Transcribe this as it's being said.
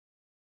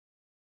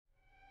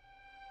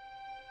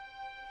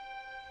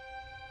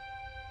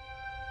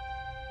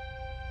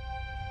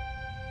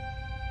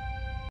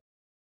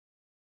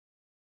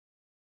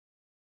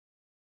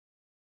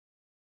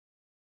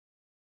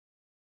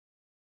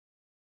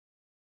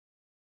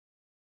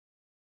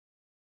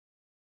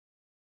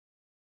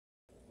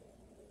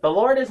The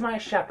Lord is my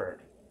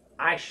shepherd,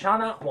 I shall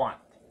not want.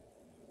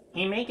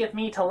 He maketh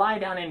me to lie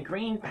down in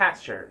green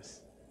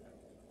pastures.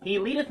 He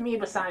leadeth me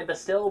beside the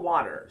still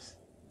waters.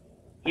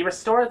 He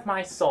restoreth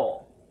my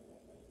soul.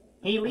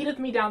 He leadeth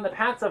me down the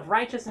paths of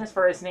righteousness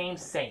for his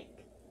name's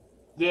sake.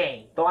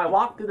 Yea, though I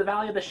walk through the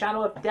valley of the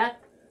shadow of death,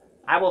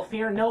 I will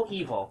fear no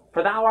evil,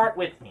 for thou art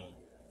with me.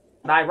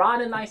 Thy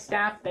rod and thy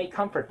staff, they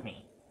comfort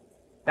me.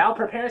 Thou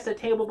preparest a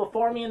table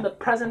before me in the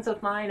presence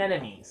of mine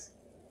enemies.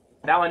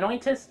 Thou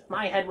anointest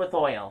my head with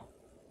oil.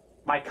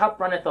 My cup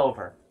runneth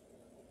over.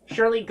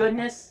 Surely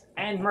goodness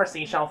and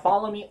mercy shall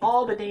follow me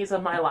all the days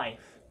of my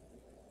life,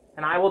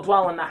 and I will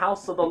dwell in the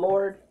house of the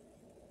Lord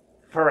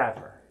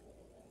forever.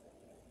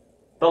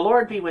 The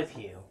Lord be with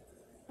you.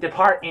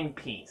 Depart in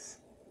peace.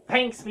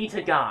 Thanks be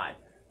to God.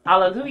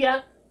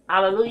 Alleluia,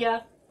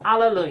 alleluia,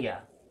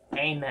 alleluia.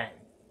 Amen.